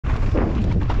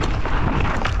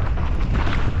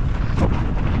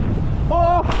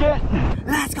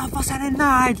Oh, Saturday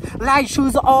night, light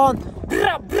shoes on.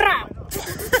 Bra, bra.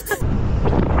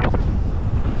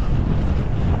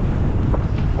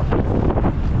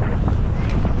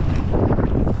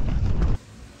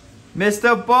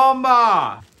 Mr.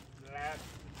 Bomber!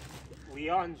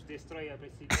 Leon's destroyer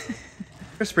basically.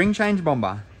 A spring change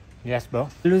bomber. Yes, bro.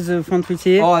 Lose the front wheel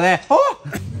here. Oh, there. Oh!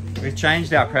 We've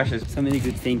changed our pressures. So many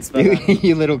good things. But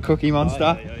you little cookie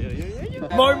monster.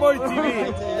 Moi Moi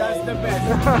TV. That's the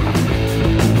best.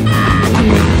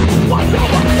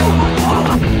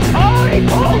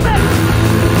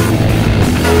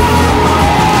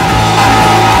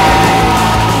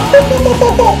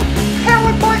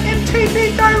 Powered by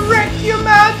MTV Direct, you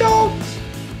mad dogs!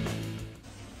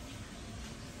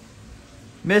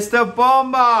 Mr.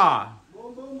 Bomber!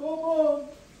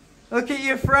 Look at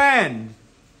your friend!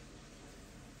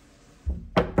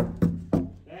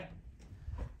 Yeah.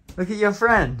 Look at your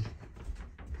friend!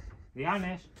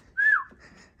 Leonis.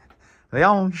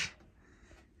 Leonge!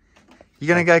 You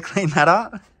gonna go clean that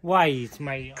up? Why? It's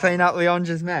my... Clean up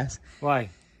Leonge's mess? Why?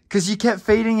 Because you kept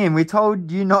feeding him. We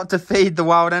told you not to feed the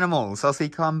wild animals, else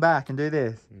he'd come back and do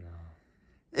this. No.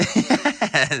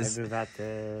 Yes! I do that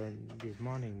this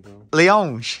morning, bro.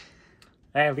 Leonge!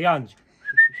 Hey, Leonge.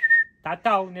 Tata,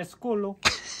 nesculo.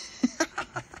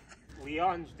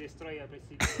 Leonge destroyer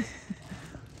basically.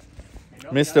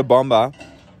 Mr. Bomber,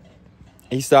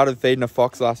 he started feeding a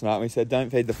fox last night. We said, don't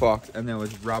feed the fox. And there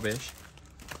was rubbish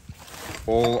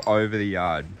all over the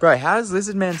yard. Bro, how does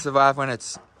Lizard Man survive when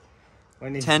it's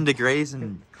 10 degrees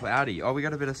and cloudy? Oh, we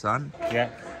got a bit of sun. Yeah,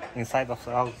 inside of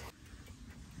the house.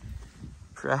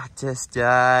 Practice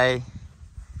day.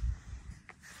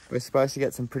 We're supposed to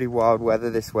get some pretty wild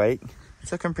weather this week.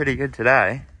 It's looking pretty good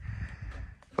today.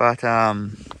 But,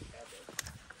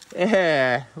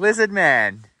 yeah, Lizard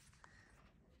Man.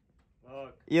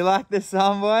 Look, You like the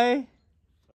sun, boy?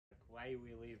 why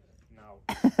we live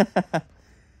now.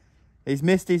 He's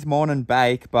missed his morning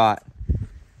bake, but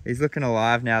he's looking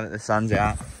alive now that the sun's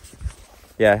out.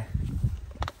 Yeah.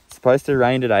 It's supposed to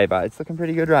rain today, but it's looking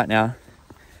pretty good right now.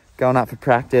 Going up for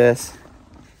practice.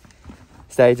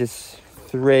 Stages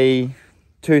 2,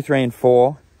 3, and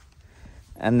 4.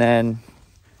 And then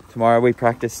tomorrow we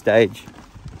practice stage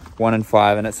 1 and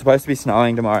 5. And it's supposed to be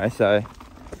snowing tomorrow, so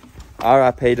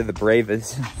RIP to the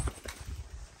breathers.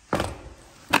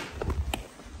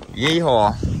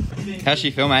 Yeehaw. How's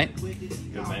she feel, mate?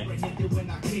 Good, mate.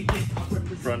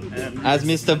 Front end. As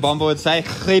Mr. Bomber would say,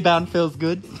 rebound feels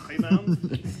good. Rebound,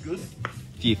 it's good.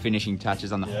 Few finishing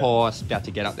touches on the horse. About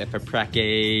to get up there for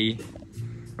pracky.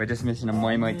 We're just missing a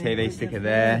Moi Moi TV sticker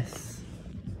there.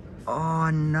 Oh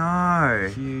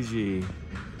no. Hughie.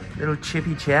 Little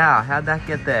chippy chow. How'd that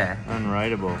get there?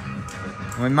 Unwritable.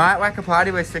 We might whack a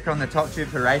party wear sticker on the top tube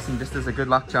for racing just as a good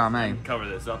luck charm, eh? Cover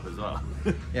this up as well.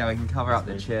 Yeah, we can cover up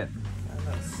the chip.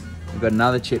 We've got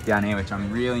another chip down here, which I'm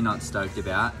really not stoked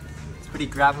about. It's pretty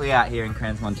gravelly out here in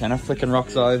CRANS, Montana. Flicking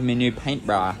rocks all over my new paint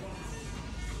bra.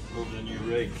 Over the new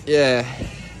rig. Yeah.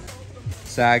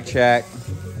 Sag check.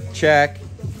 Check.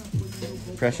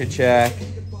 Pressure check.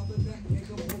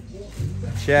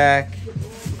 Check.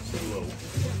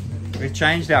 We've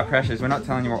changed our pressures. We're not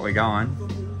telling you what we're going.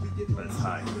 But it's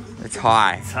high. It's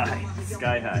high. It's high.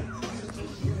 Sky high.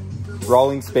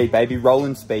 Rolling speed, baby.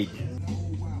 Rolling speed.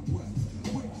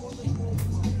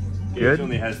 Gauge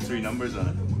only has 3 numbers on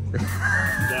it.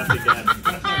 That's again.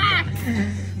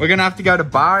 We're gonna have to go to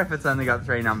bar if it's only got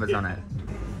 3 numbers on it.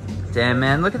 Damn,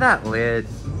 man, look at that lid.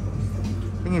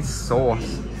 I think it's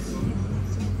sauce.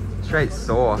 Straight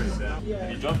sauce.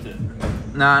 You dropped it.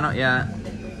 Nah, not yet.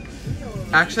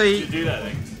 Actually, You do that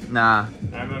thing. nah.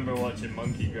 I remember watching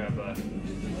Monkey grab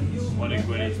one of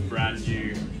Gwyneth's brand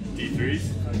new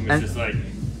D3s. And And- it's just like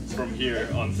from here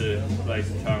onto like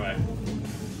the tarmac.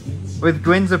 With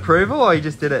Gwyn's approval, or you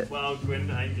just did it? Well,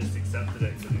 Gwyn, I just accepted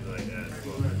it because he's like, yeah, that's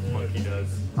what Monkey does.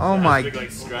 Oh It has my- a big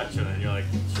like scratch on it, and you're like,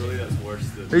 surely that's worse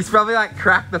than. He's probably like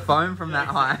cracked the foam from that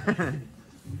high.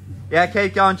 Yeah,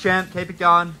 keep going, champ. Keep it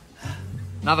going.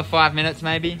 Another 5 minutes,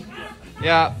 maybe.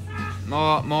 Yeah.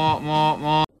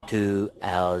 More. 2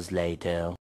 hours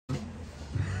later.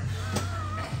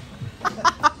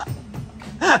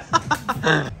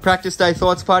 Practice day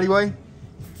thoughts, party boy.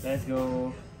 Let's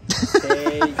go.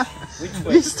 Stage. Which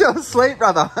way? You're still asleep,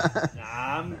 brother.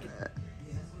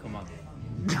 Come on.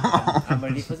 Come on. I'm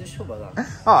ready for the show, brother.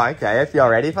 Oh, okay. If you're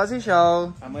ready, fuzzy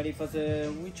show. I'm ready for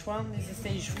the... Which one is the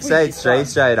stage? Say it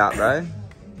straight up, bro.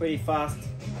 Pretty fast.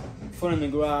 Foot on the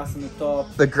grass on the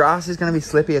top. The grass is going to be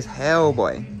slippy as hell,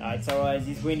 boy. It's alright.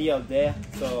 It's windy out there,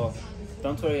 so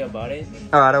don't worry about it.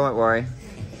 Alright, I won't worry.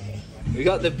 We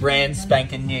got the brand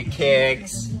spanking new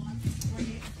kicks.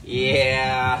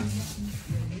 Yeah.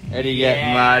 Ready to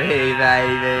get muddy,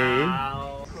 baby.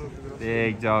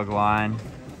 Big dog line.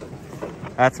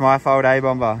 That's my fault, eh,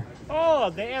 Bomber? Oh,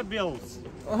 the air bills.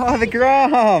 Oh, the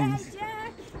Grams.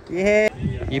 Yeah.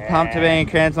 You pumped to be in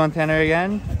CRANS, Montana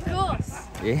again? Of course.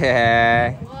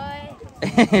 Yeah. Boy.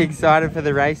 Excited for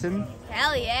the racing?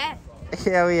 Hell yeah.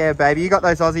 Hell yeah, baby. You got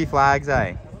those Aussie flags,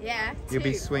 eh? Yeah. You'll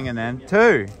be two. swinging them.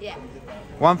 2? Yeah.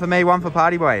 One for me, one for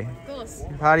Party Boy. Of course.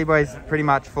 Party Boy's pretty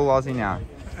much full Aussie now.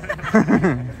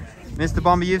 Mr.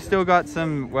 Bomber, you've still got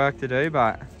some work to do,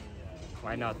 but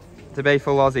Why not? to be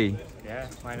full Aussie. Yeah,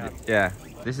 why not? Yeah.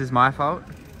 This is my fault.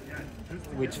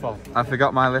 Which fault? I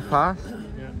forgot my lift pass.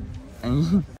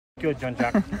 And Good, John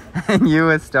Jack. and you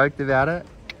were stoked about it.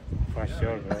 For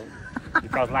sure, bro.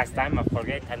 Because last time I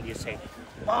forget and you say,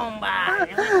 Bomba,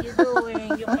 what you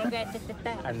doing? You forget.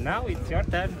 And now it's your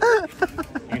turn.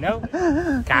 You know?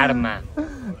 Karma.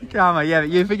 Karma, yeah, but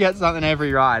you forget something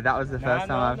every ride. That was the first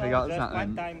No, time I forgot just something.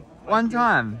 One time. One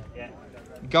time? Yeah.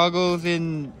 Goggles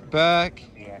in Burke,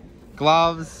 Yeah.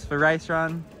 gloves for race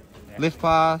run, lift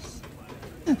pass.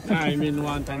 I mean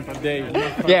 1 time per day.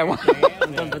 Yeah, One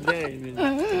time per day. I mean.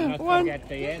 Not One- forget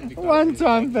the head because one it's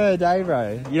time per day,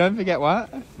 bro. You don't forget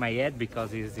what? my head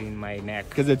because it's in my neck.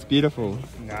 Because it's beautiful.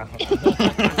 No.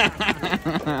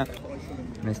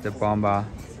 Mr. Bomber.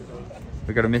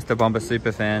 We got a Mr. Bomber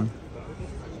super fan.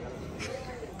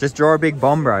 Just draw a big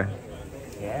bomb, bro.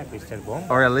 Yeah, Mr. Bomb.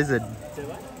 Or a lizard.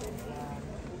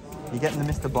 You getting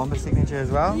the Mr. Bomber signature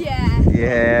as well? Yeah.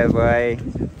 Yeah, boy.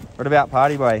 What about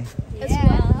Party Boy? As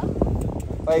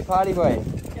well. Hey, Party Boy.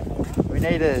 We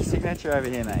need a signature over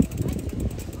here, mate.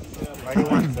 Why do you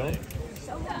want so?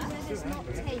 It's not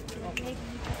tape.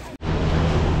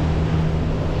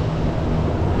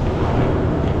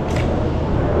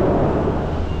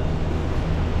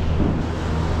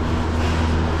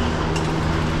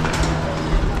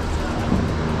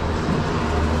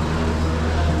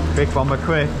 Big Bomber,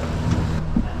 quick.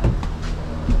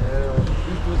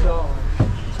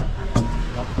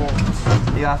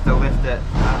 You have to lift it.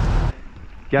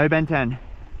 Go, Ben 10.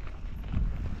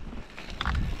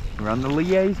 We're on the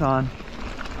liaison.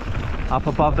 Up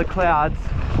above the clouds.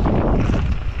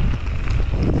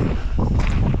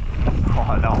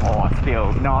 Oh, the horse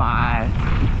feels nice.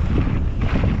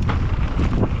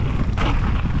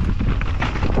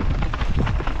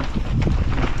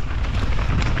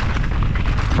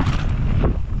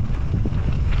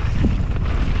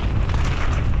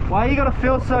 Why you gotta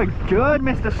feel so good,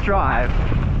 Mr. Strive?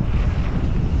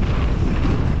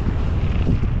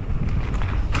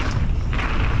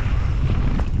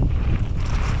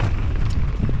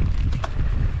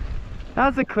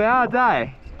 How's the clouds, eh?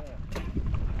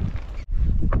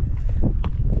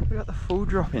 We got the full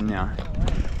drop in now.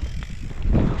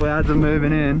 Clouds are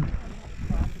moving in.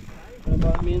 What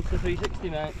about me into 360,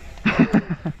 mate?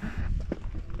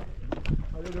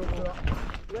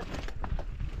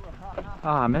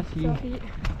 Ah, messy.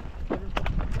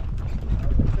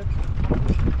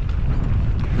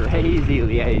 Crazy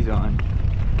liaison.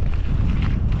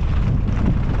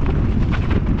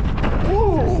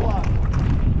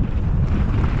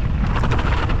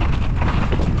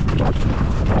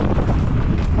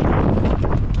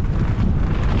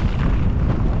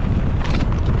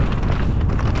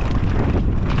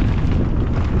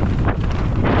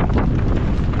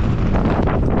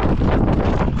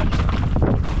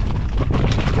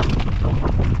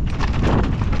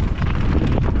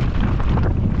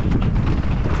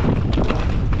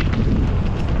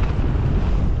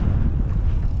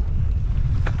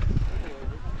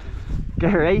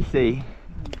 Get racy.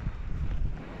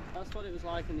 That's what it was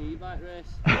like in the e-bike race.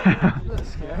 That's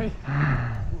scary.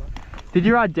 Did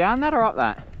you ride down that or up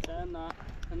that? Turn that,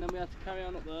 and then we had to carry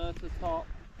on up there to the top.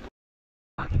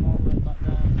 All the way back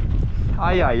down.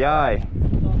 Aye, aye, aye.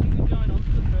 So I think we joined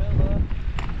onto the trail there.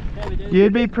 Yeah, we did.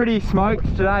 You'd be pretty smoked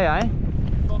today, eh?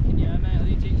 Fucking yeah, mate. I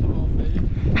need to eat some more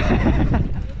food.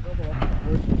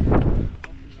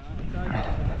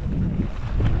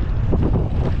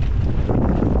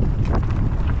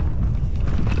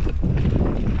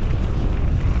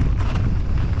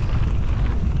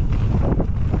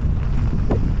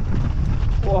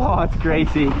 Oh, it's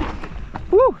greasy.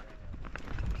 Woo!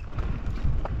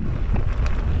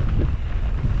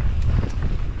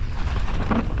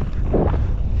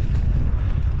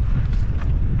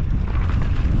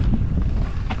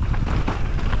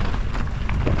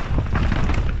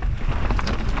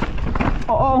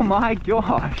 Oh my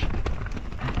gosh.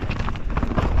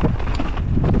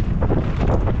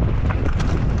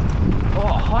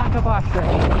 Oh, like a bike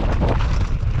race.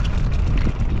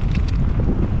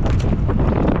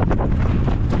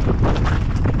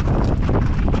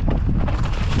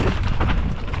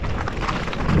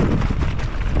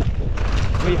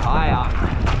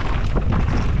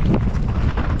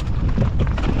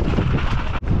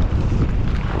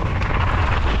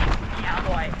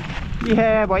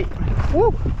 Yeah, boy.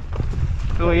 Woo!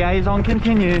 The liaison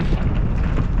continues.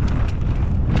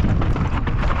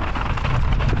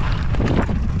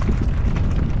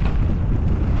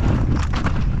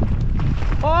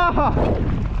 Oh!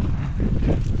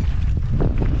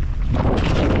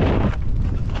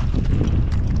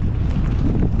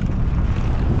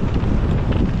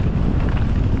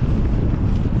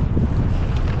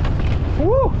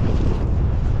 Woo!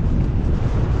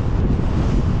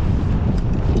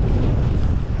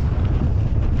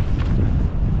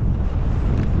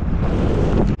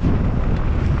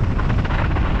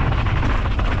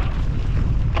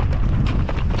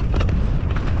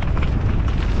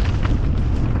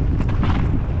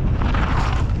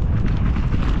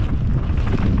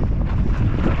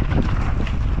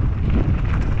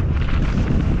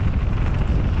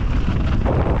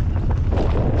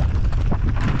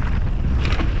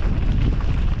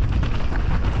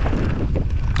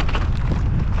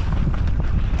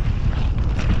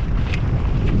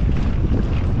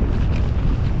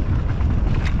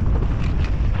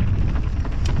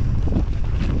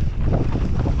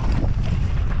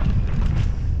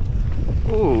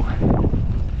 Ooh.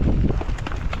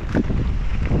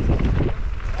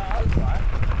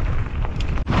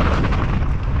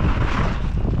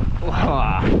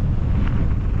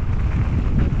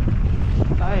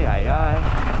 Ay, ay, ay.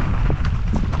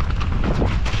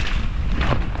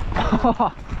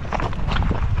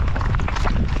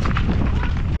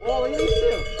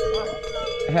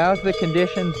 How's the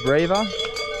conditions, Breather?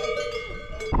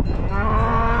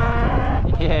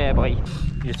 Yeah, boy.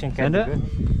 You think Send that's it? good?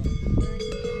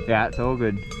 Yeah, it's all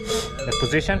good. The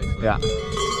position? Yeah.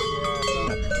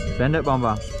 Send it,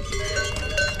 Bomber.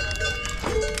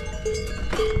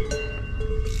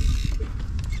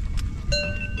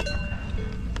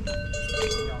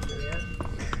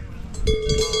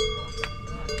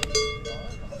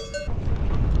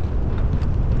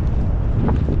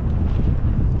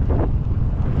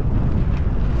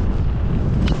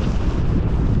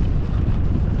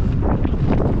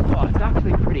 Oh, it's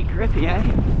actually pretty grippy, eh?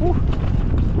 Woo.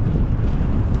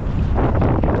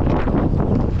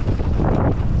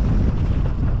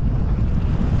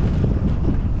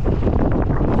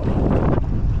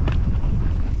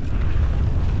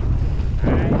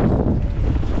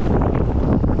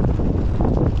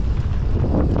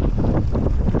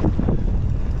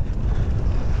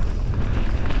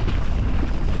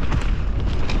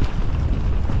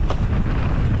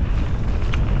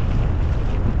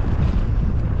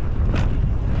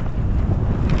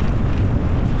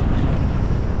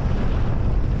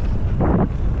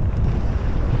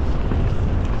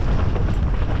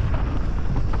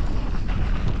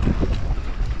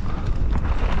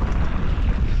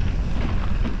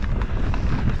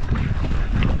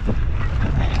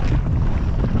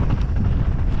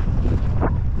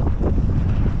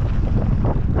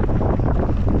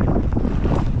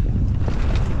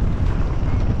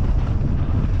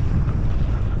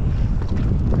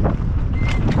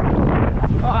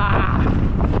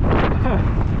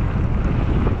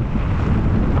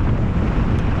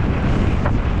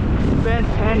 Ben's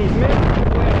pennies missing.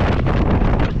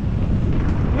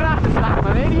 You're gonna have to stack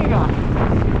them in, you guys.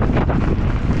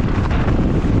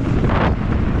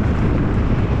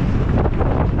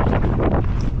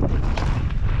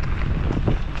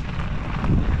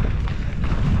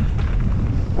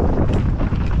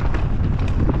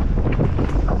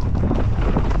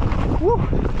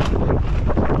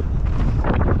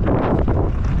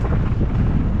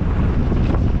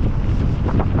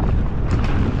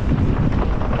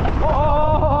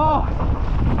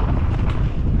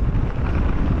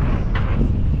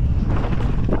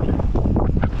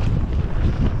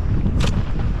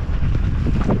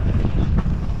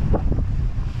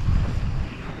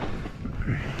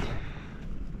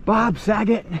 Bob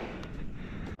Saget.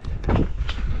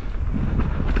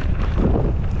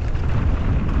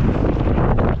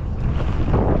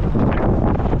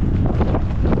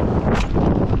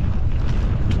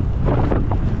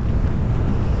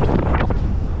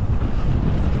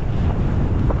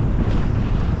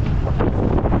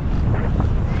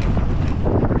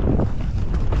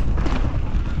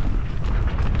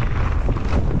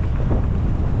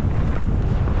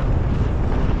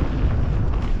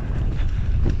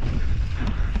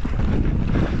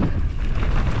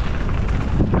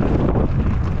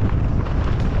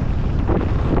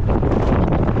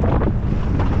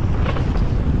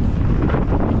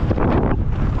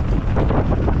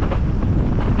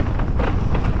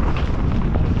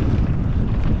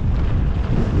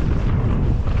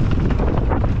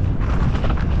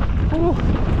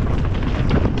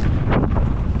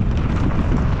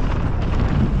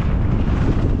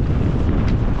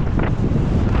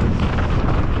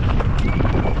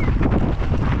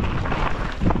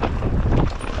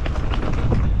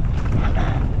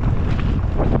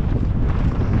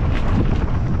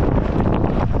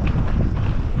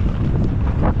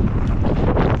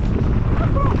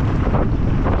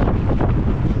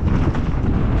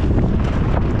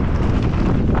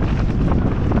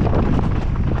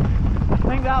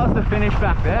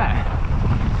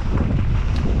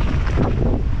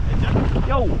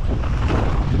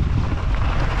 go!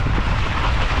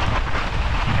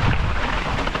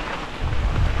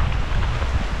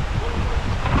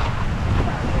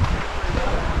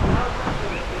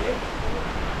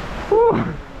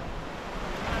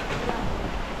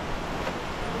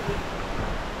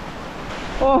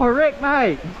 Oh, Rick,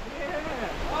 mate!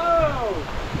 Oh!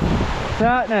 What's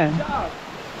happening? How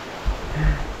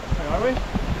are we?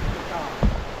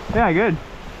 Yeah, good.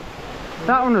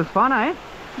 That one was fun, eh?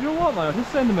 You know what, man? I was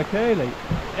just saying to McKay, like,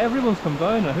 everyone's come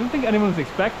down. I don't think anyone's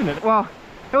expecting it. Well,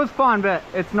 it was fun, but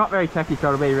it's not very techy,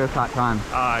 so it'll be a real tight time.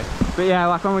 Aye. But yeah,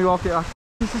 like when we walked it, like,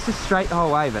 it's just a straight the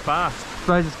whole way, but Fast. I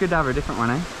suppose it's good to have a different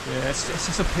one, eh? Yeah, it's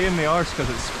just a pain in the arse because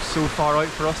it's so far out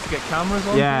for us to get cameras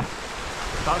on. Yeah.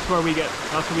 That's where we get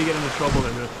into trouble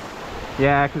in it.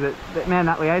 Yeah, because man,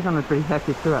 that liaison was pretty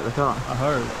hectic too at the top. I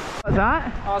heard. What's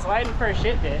that? I was waiting for a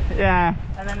shit bit, Yeah.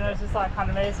 and then it was just like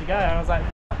 100 meters to go, and I was like,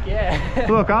 fuck yeah.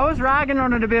 Look, I was ragging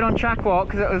on it a bit on track walk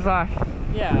because it was like,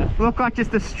 Yeah. looked like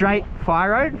just a straight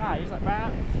fire road. No, he was like,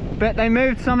 wow. But they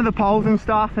moved some of the poles and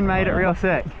stuff and made it real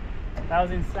sick. That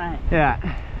was insane. Yeah.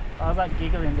 I was like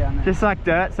giggling down there. Just like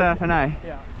dirt surfing, eh?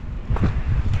 Yeah.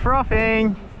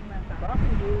 Frothing.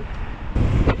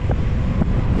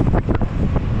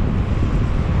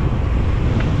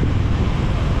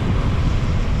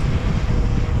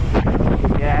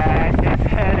 Yes,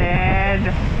 it's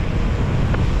headed.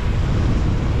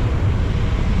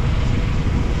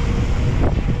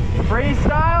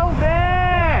 Freestyle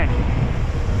then.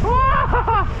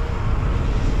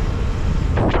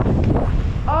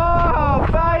 Oh,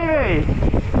 baby.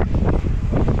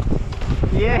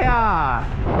 Yeah.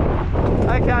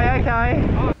 Okay.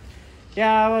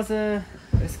 Yeah, it was a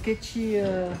sketchy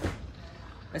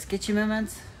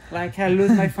moment. Like I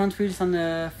lose my front wheels on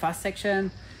the fast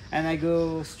section, and I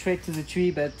go straight to the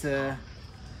tree, but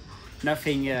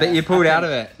nothing. But you pulled out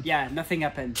happened. of it. Yeah, nothing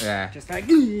happened. Yeah. Just like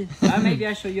maybe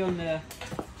I show you on the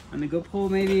GoPro,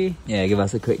 maybe. Yeah, give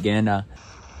us a quick gander.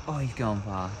 Oh, he's going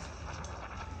fast.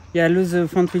 Yeah, I lose the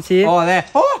front wheels here. Oh, there.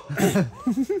 Oh!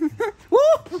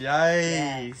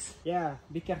 Jeez. Yeah,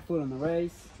 be careful on the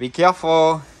race. Be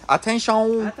careful.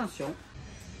 Attention. Attention.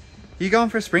 You going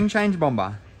for a spring change,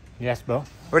 Bomber? Yes, bro.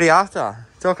 What are you after?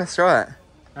 Talk us through it.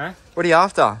 Huh? What are you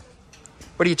after?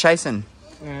 What are you chasing?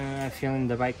 I'm feeling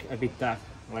the bike a bit tough,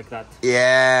 like that.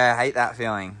 Yeah, I hate that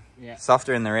feeling. Yeah.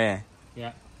 Softer in the rear.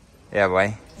 Yeah. Yeah,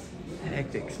 boy.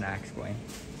 Hectic snacks, boy.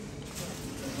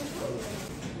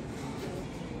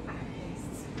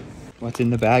 What's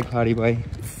in the bag, party boy?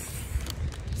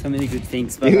 So many good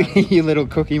things, but You little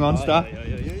cookie monster.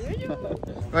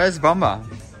 Where's Bomber?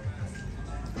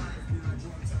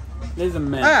 there's a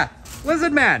man. Ah,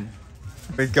 Lizard Man.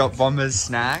 We've got Bomber's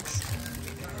snacks.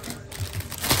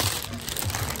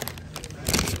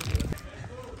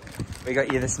 We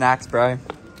got you the snacks, bro.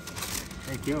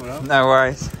 Thank you, bro. No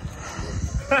worries.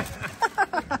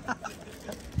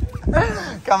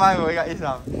 Come over, we got you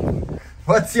some.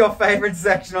 What's your favourite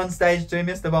section on stage 2,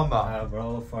 Mr. Bomber?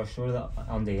 Bro, for sure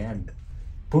on the end.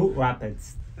 Poo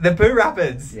Rapids. The Poo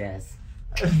Rapids. Yes.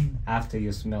 After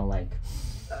you smell like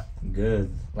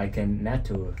good, like a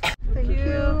nature. Thank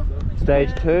you. Stage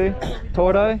 2,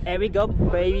 Tordo. Here we go,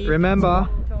 baby. Remember,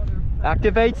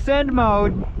 activate send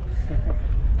mode.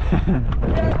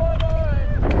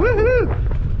 Woohoo!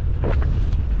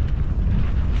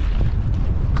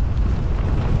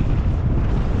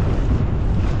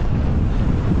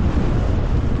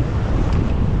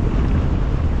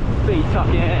 Feet tuck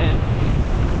in.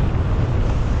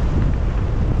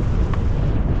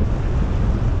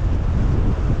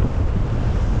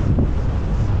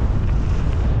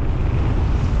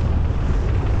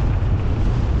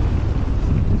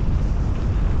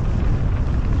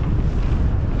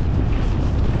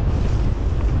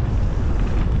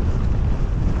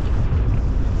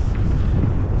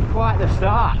 Quite the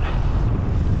start.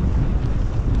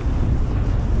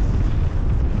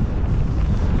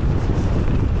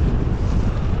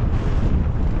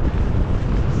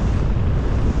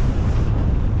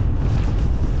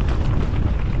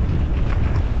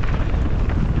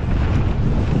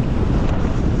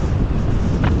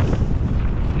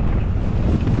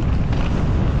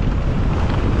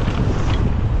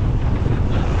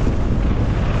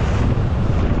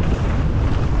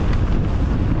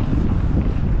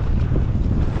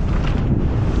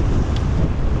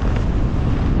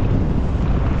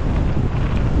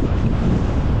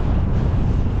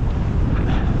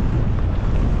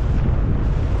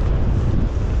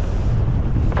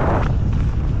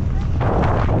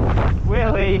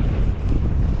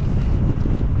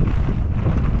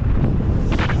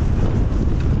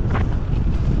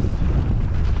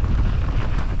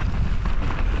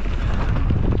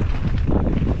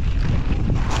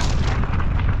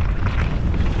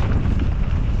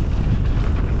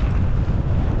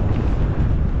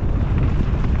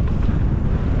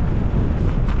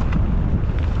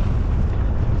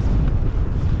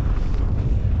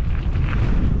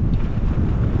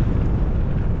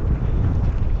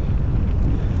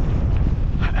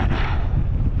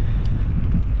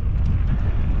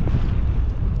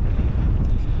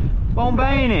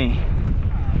 Bombini.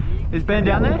 Is Ben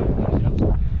down there?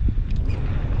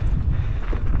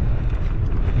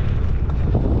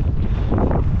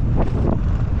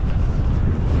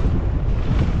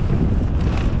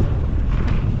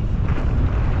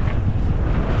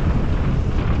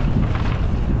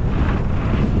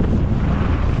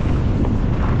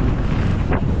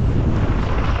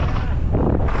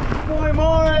 Moi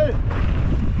Moi!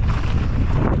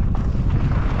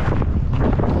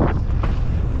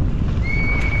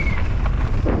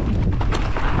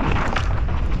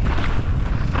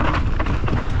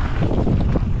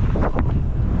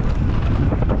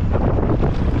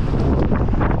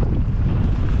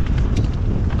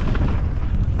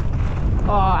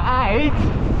 Oh, 8?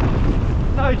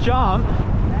 No jump.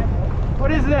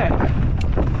 What is that?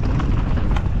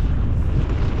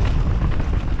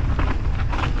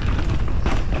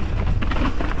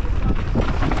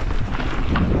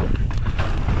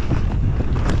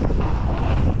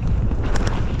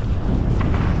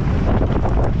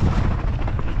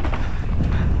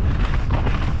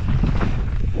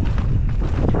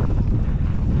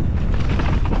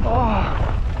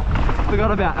 Oh,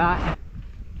 forgot about that.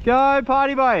 Go,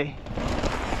 party boy.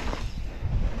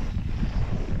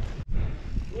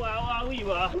 Wow, we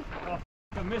were. Oh,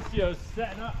 I missed you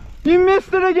setting up. You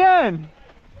missed it again.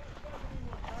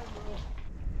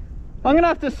 I'm gonna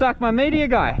have to suck my media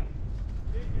guy.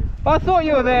 I thought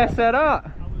you were there set up. I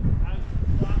was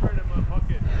clambering in my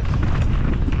pocket.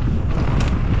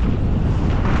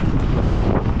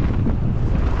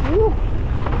 Woo.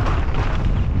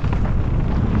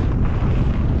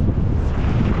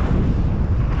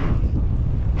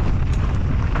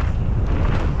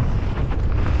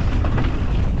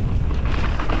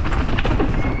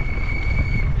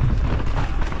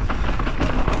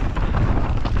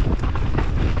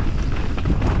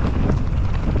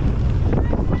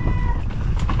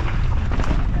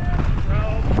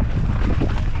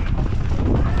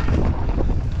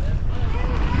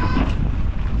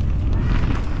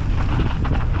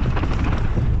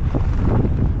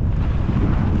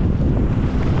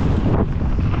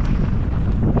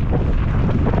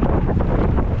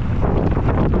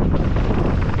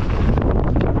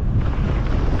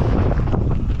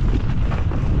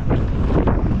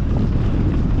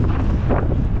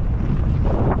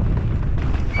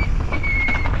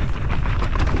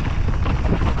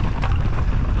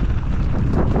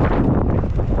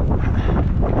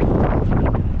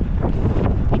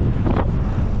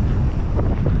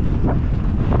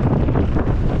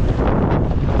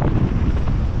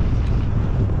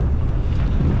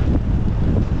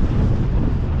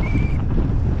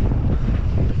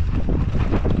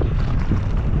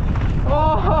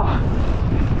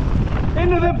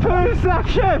 Into the poo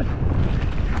section.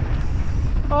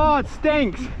 Oh, it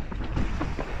stinks.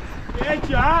 Yeah,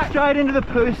 Jack. Straight into the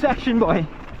poo section, boy.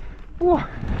 Woo.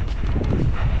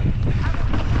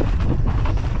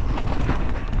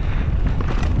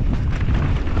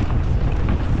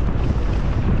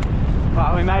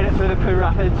 Right, we made it through the poo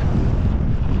rapids.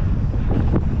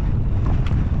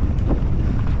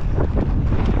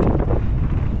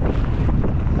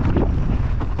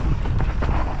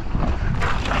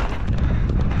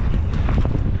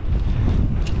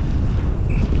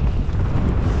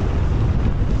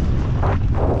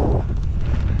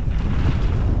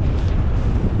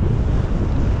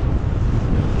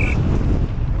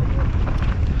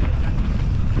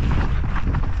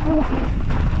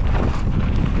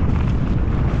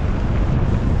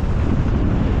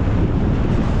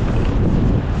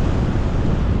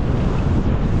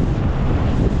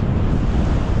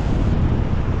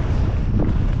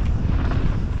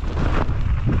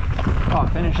 Oh,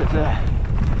 finish it there.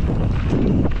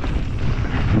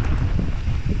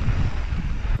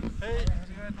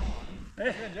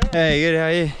 Hey, good, how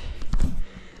are you?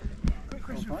 Quick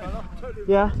question, fella. Totally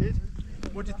Yeah. related.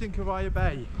 What do you think of Aya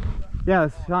Bay? Yeah,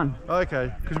 it's fun.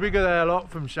 Okay, because we go there a lot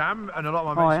from Sham, and a lot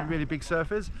of my mates are really big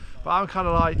surfers. But I'm kind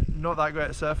of like not that great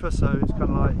a surfer, so it's kind of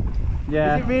like.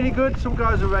 Yeah. Is it really good? Some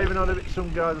guys are raving on it.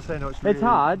 Some guys are saying no, it's really It's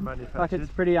hard. manufactured. Like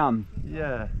it's pretty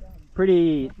Yeah.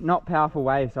 pretty not powerful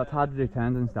waves, so it's hard to do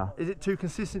turns and stuff. Is it too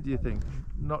consistent? Do you think?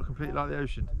 Not completely like the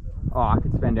ocean. Oh, I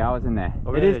could spend hours in there. Oh,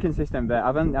 It really? is consistent, but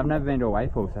I've never been to a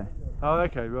wave pool, so Oh,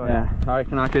 okay, right. yeah, I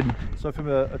reckon I could. So from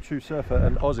a true surfer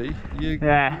and Aussie, you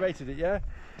rated it, yeah?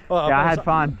 Oh, Yeah, I had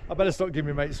fun. I better stop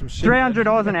giving my mates some shit.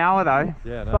 $300 an hour though.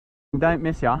 Yeah, no. Don't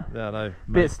miss ya. Yeah, I know.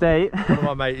 Bit steep. One of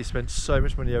my mates, he spent so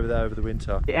much money over there over the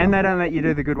winter. And they don't let you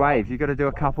do the good waves. You've got to do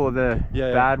a couple of the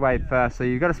Yeah, bad waves first. So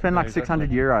you've got to spend like exactly.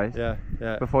 600 euros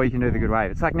Yeah. before you can do the good wave.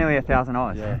 It's like nearly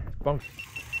 $1,000. Yeah. Bonk.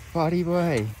 Party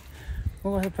boy. It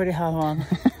was a pretty hard one.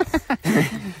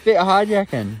 Bit hard, you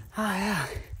reckon? Oh yeah,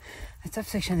 the top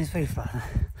section is very fun.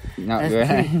 Not It's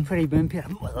good. pretty bumpy.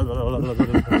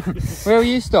 Where were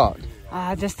you stopped?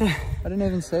 Just I didn't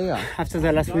even see you. after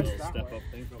the last wood. Step up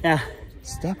thing. Yeah.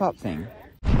 Step up thing.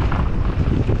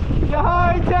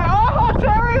 Oh,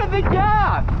 Terry with the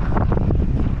gap!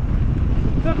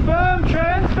 The firm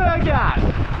transfer gap!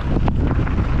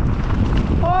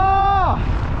 Oh!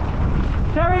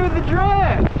 Terry with the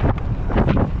drift!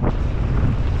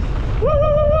 Woo,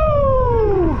 woo,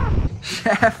 woo, woo!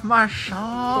 Chef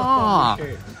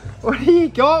Marchand! What do you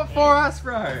got for us,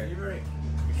 bro?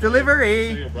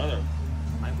 Delivery! Your brother.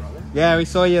 My brother? Yeah, we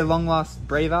saw your long lost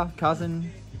breather,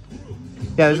 cousin.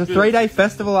 Yeah, there's a 3-day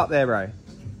festival up there, bro.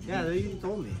 Yeah, you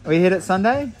told me. We hit it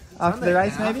Sunday? After the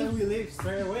race, maybe? we leave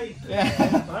straight away.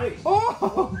 Yeah.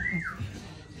 Oh!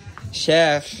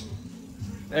 Chef.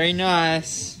 Very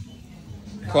nice.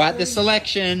 Quite the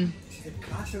selection. The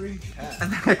catering chef.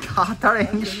 And the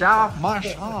catering chef,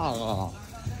 mashallah.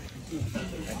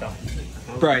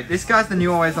 Bro, this guy's the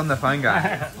new always on the phone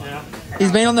guy. Yeah.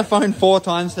 He's been on the phone 4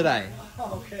 times today.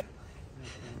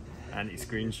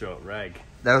 Anti-screenshot reg.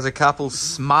 There was a couple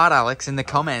smart Alex in the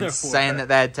comments saying that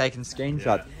they had taken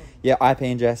screenshots. Yeah, IP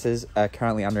addresses are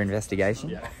currently under investigation.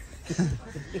 Yeah.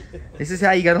 This is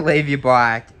how you got to leave your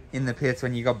bike in the pits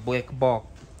when you got black box.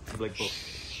 Black book.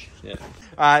 Yeah.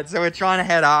 Alright, so we're trying to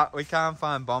head up. We can't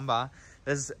find Bomber.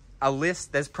 There's a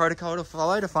list, there's protocol to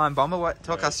follow to find Bomber. What?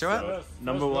 Talk us through it.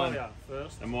 Number one.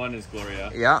 First. Number one is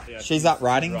Gloria. Yeah, Yeah, she's up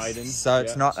riding, riding, so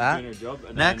it's not she's that. doing her job.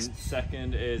 And Next. then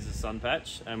second is a sun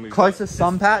patch. And we've Closest got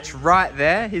sun patch right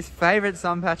there. His favourite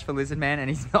sun patch for Lizard Man, and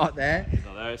he's not there. He's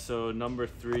not there. So number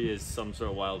 3 is some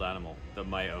sort of wild animal that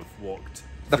might have walked.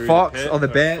 The through fox pit or the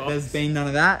bear, fox. there's been none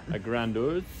of that. A grand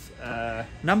oath.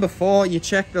 Number 4, you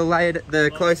check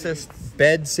the closest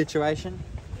bed situation.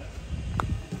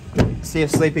 See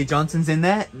if Sleepy Johnson's in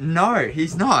there. No,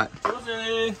 he's not.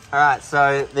 Alright,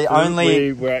 so the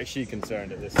only... We're actually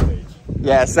concerned at this stage.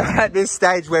 Yeah, so at this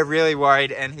stage we're really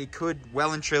worried and he could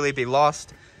well and truly be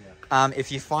lost.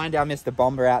 If you find our Mr.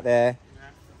 Bomber out there,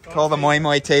 call the Moi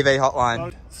Moi TV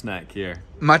hotline. Snack here.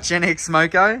 Machinic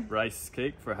Smoko. Rice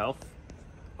cake for health.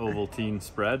 Ovaltine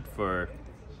spread for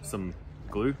some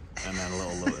glue. And then a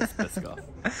little lotus biscuit.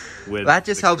 With That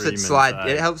just the helps it cream slide. inside.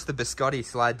 It helps the biscotti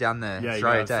slide down the Yeah, you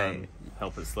throat, gotta eh?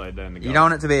 help it slide down the You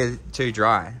don't want it to be too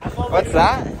dry. What's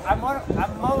that? I'm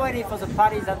more ready for the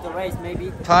parties than the race, maybe.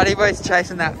 Party boy's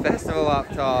chasing that festival up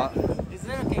top. Is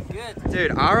it looking good?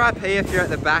 Dude, RIP if you're at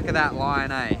the back of that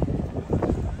line, eh?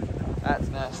 That's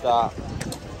messed up.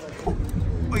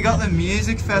 We got the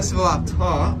music festival up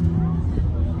top.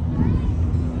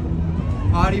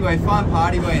 Party boy, find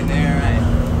party boy in there, eh?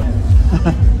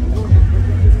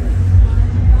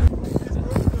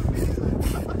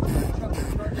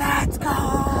 Let's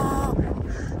go!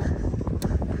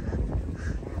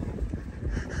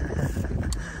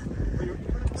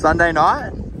 Sunday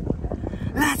night?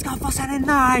 Let's go for Sunday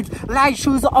night! Light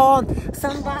shoes on,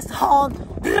 sunglasses on,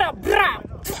 brah, brah.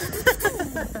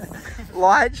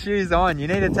 Light shoes on, you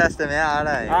need to test them out,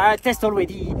 eh? Test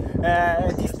already.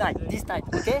 This night,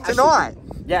 okay? Tonight?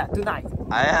 Yeah, tonight.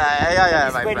 Yeah,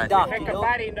 It's my very friend. dark, you know?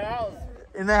 Party in the house.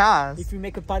 In the house? If we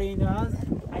make a party in the house,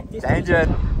 I test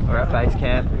Danger. We're at base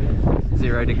camp,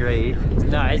 0 degrees.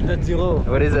 No, it's not 0.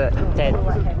 What is it? 10.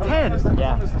 10?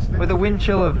 Yeah. With a wind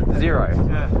chill of 0.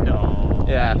 No.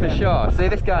 Yeah, for sure. See,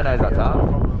 this guy knows what's up.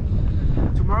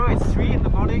 Tomorrow it's 3 in the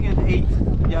morning and 8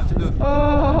 in the afternoon.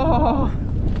 Oh!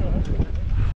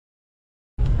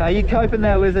 How you coping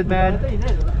there, Lizard Man?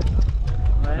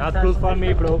 Not good for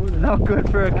me, bro. Not good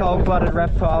for a cold-blooded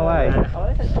reptile, eh?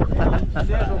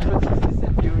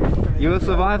 You will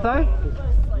survive though?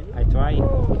 I try.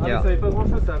 Yeah.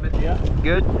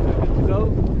 Good?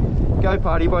 Go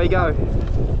party boy, go.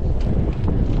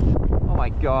 Oh my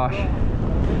gosh.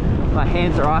 My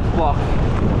hands are ice blocked.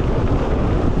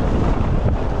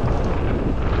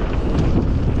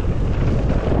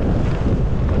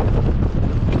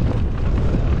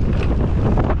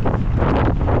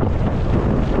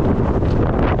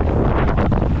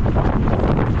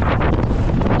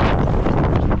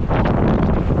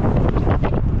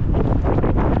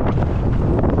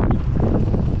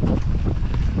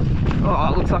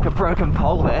 Oh, it looks like a broken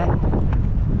pole there.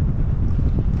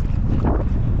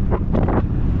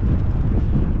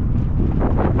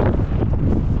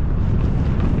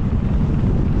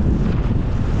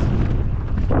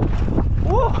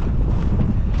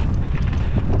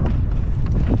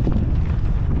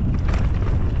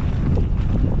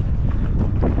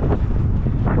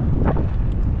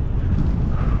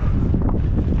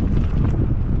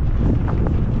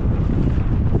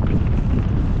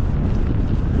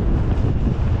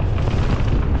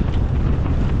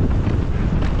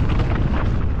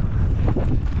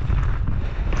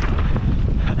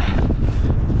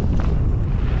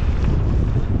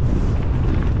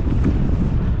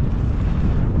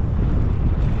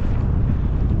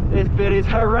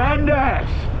 horrendous.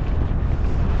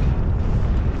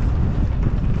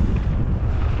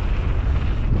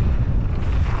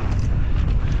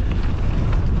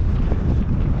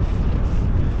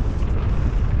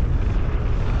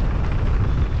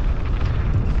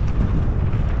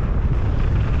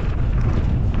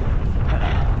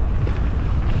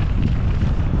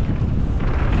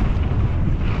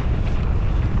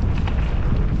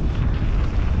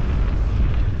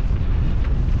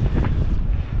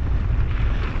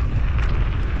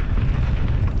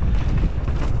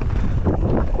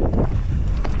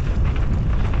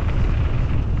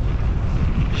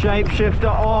 Shapeshifter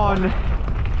on.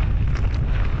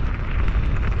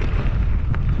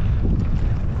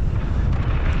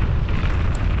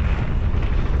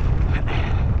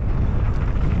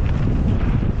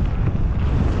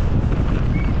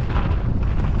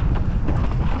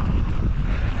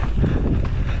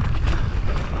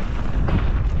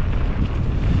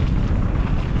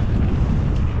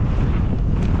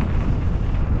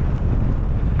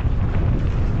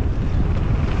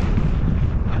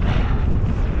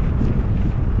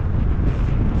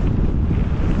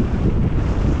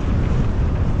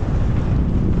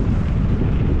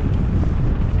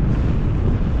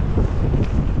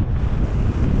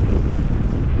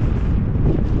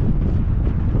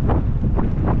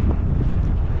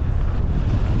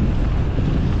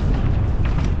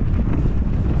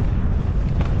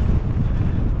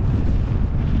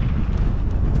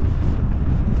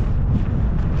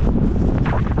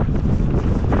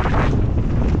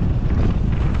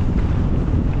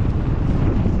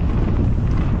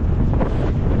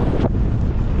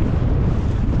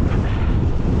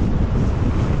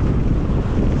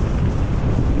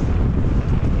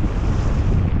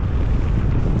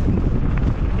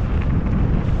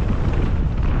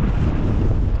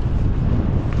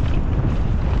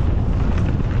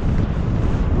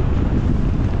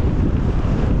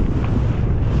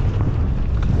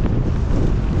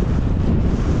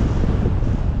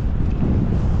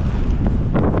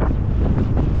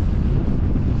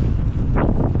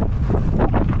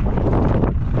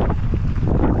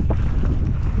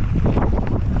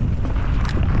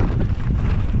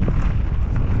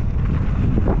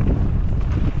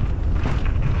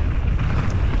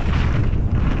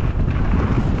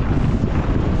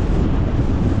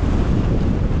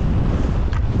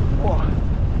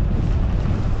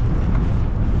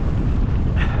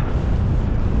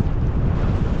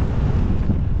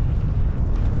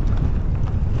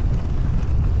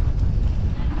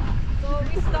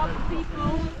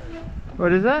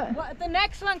 What is that? Well, the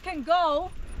next one can go,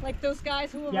 like those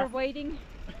guys who were waiting.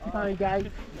 Sorry guys.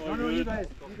 No, you guys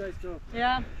go.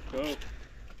 Yeah. Go.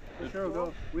 Sure,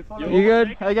 go. We follow. You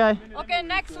good? Okay. Okay,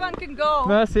 next one can go.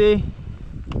 Mercy.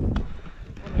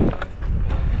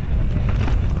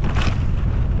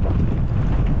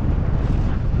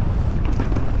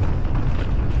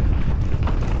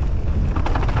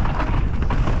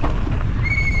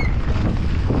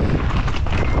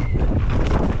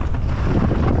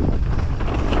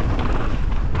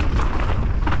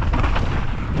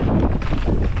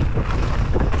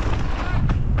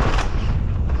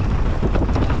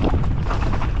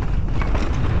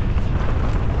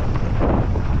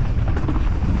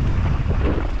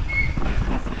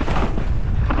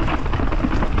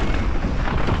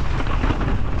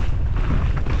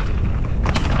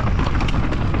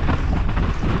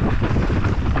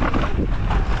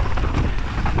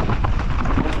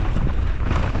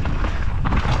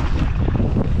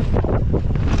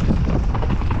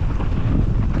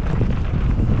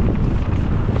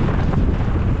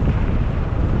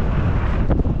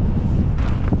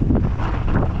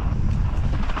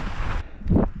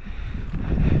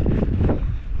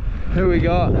 Who we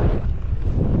got?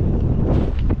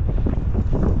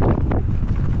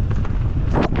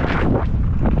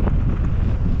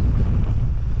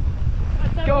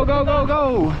 Go, go, go,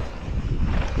 go!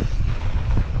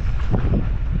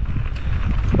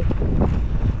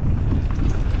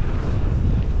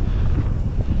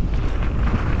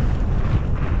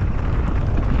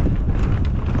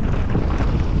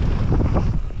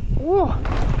 Whoa!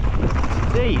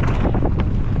 Deep.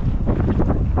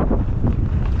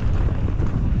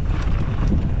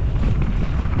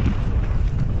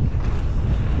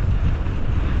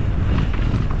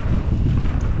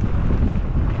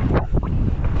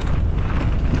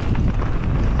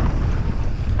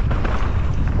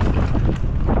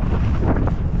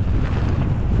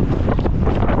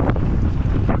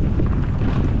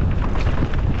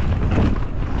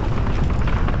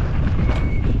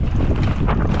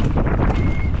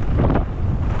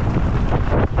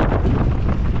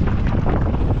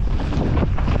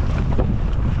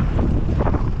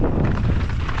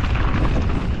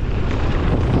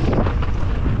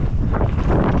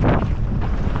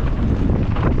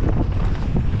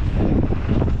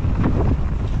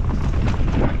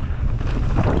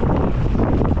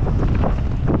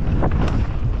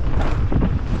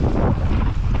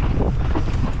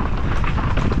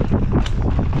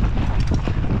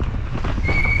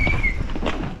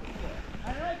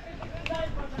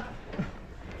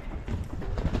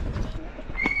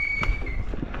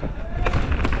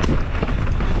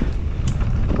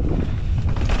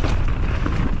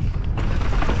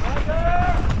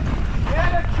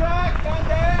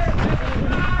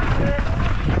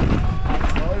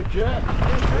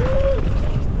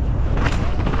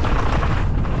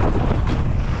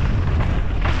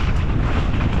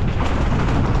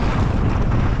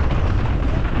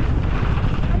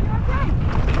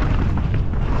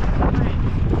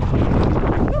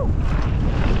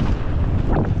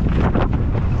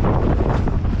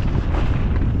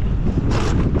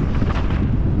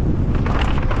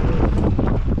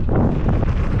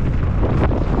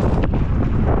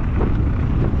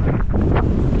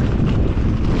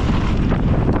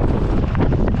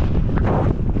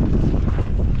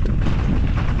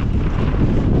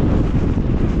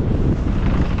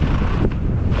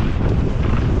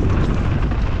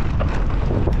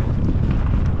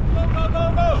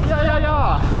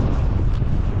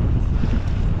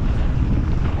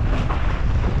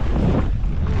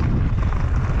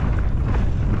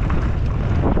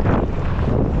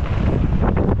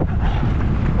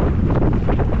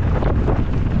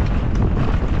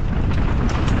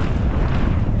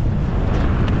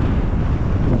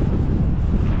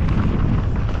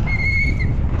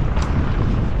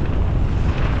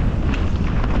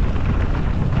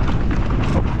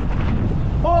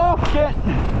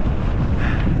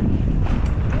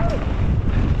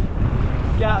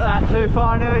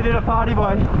 We did a party,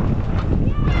 boy.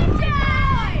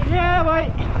 Yeah,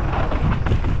 boy.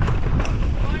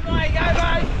 Moi, go,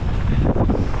 boy.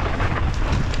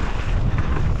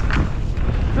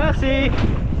 Merci.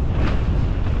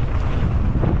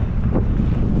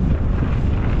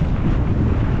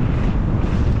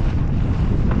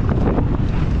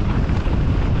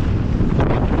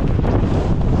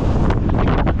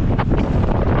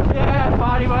 Yeah,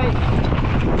 party, boy.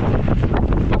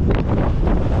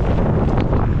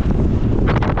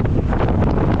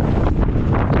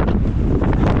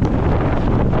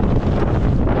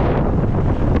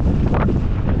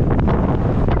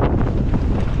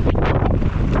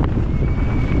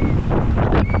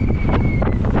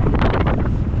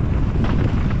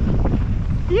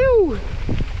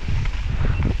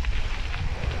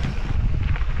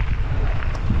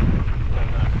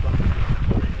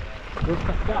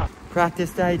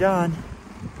 Practice day done.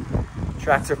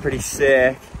 Tracks are pretty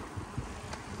sick.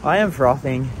 I am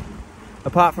frothing,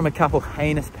 apart from a couple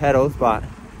heinous pedals, but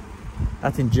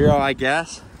that's enduro, I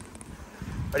guess.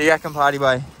 What do you reckon, party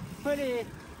boy? It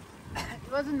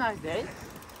was a nice day.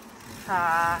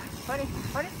 Pretty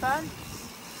fun.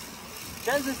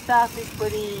 Just the start is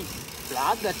pretty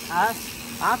flat, but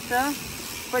after,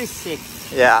 pretty sick.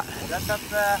 Yeah. Lots of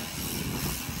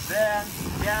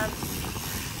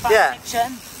Yeah.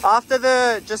 section. After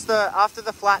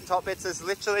the flat top bits, there's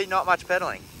literally not much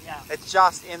pedaling. Yeah. It's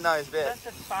just in those bits.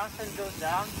 Just the fountain goes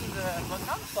down to the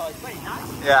bottom, so it's pretty nice.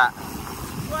 Yeah.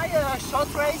 Quite a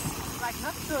short race, like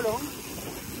not so long.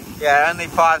 Yeah, only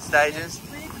 5 stages.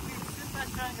 We need to be super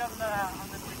strong on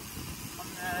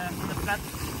the flat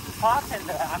part, and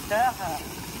after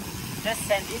just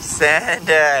send it. Send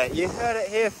it. You heard it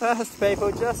here first,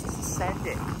 people. Just send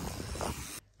it.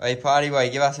 Hey, party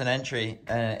boy, give us an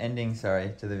ending,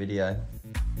 sorry, to the video.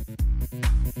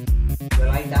 You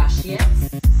like that shit?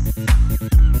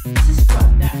 This is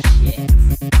fun, that shit.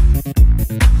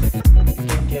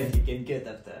 You can get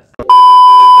after.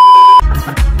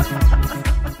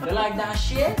 You like that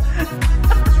shit?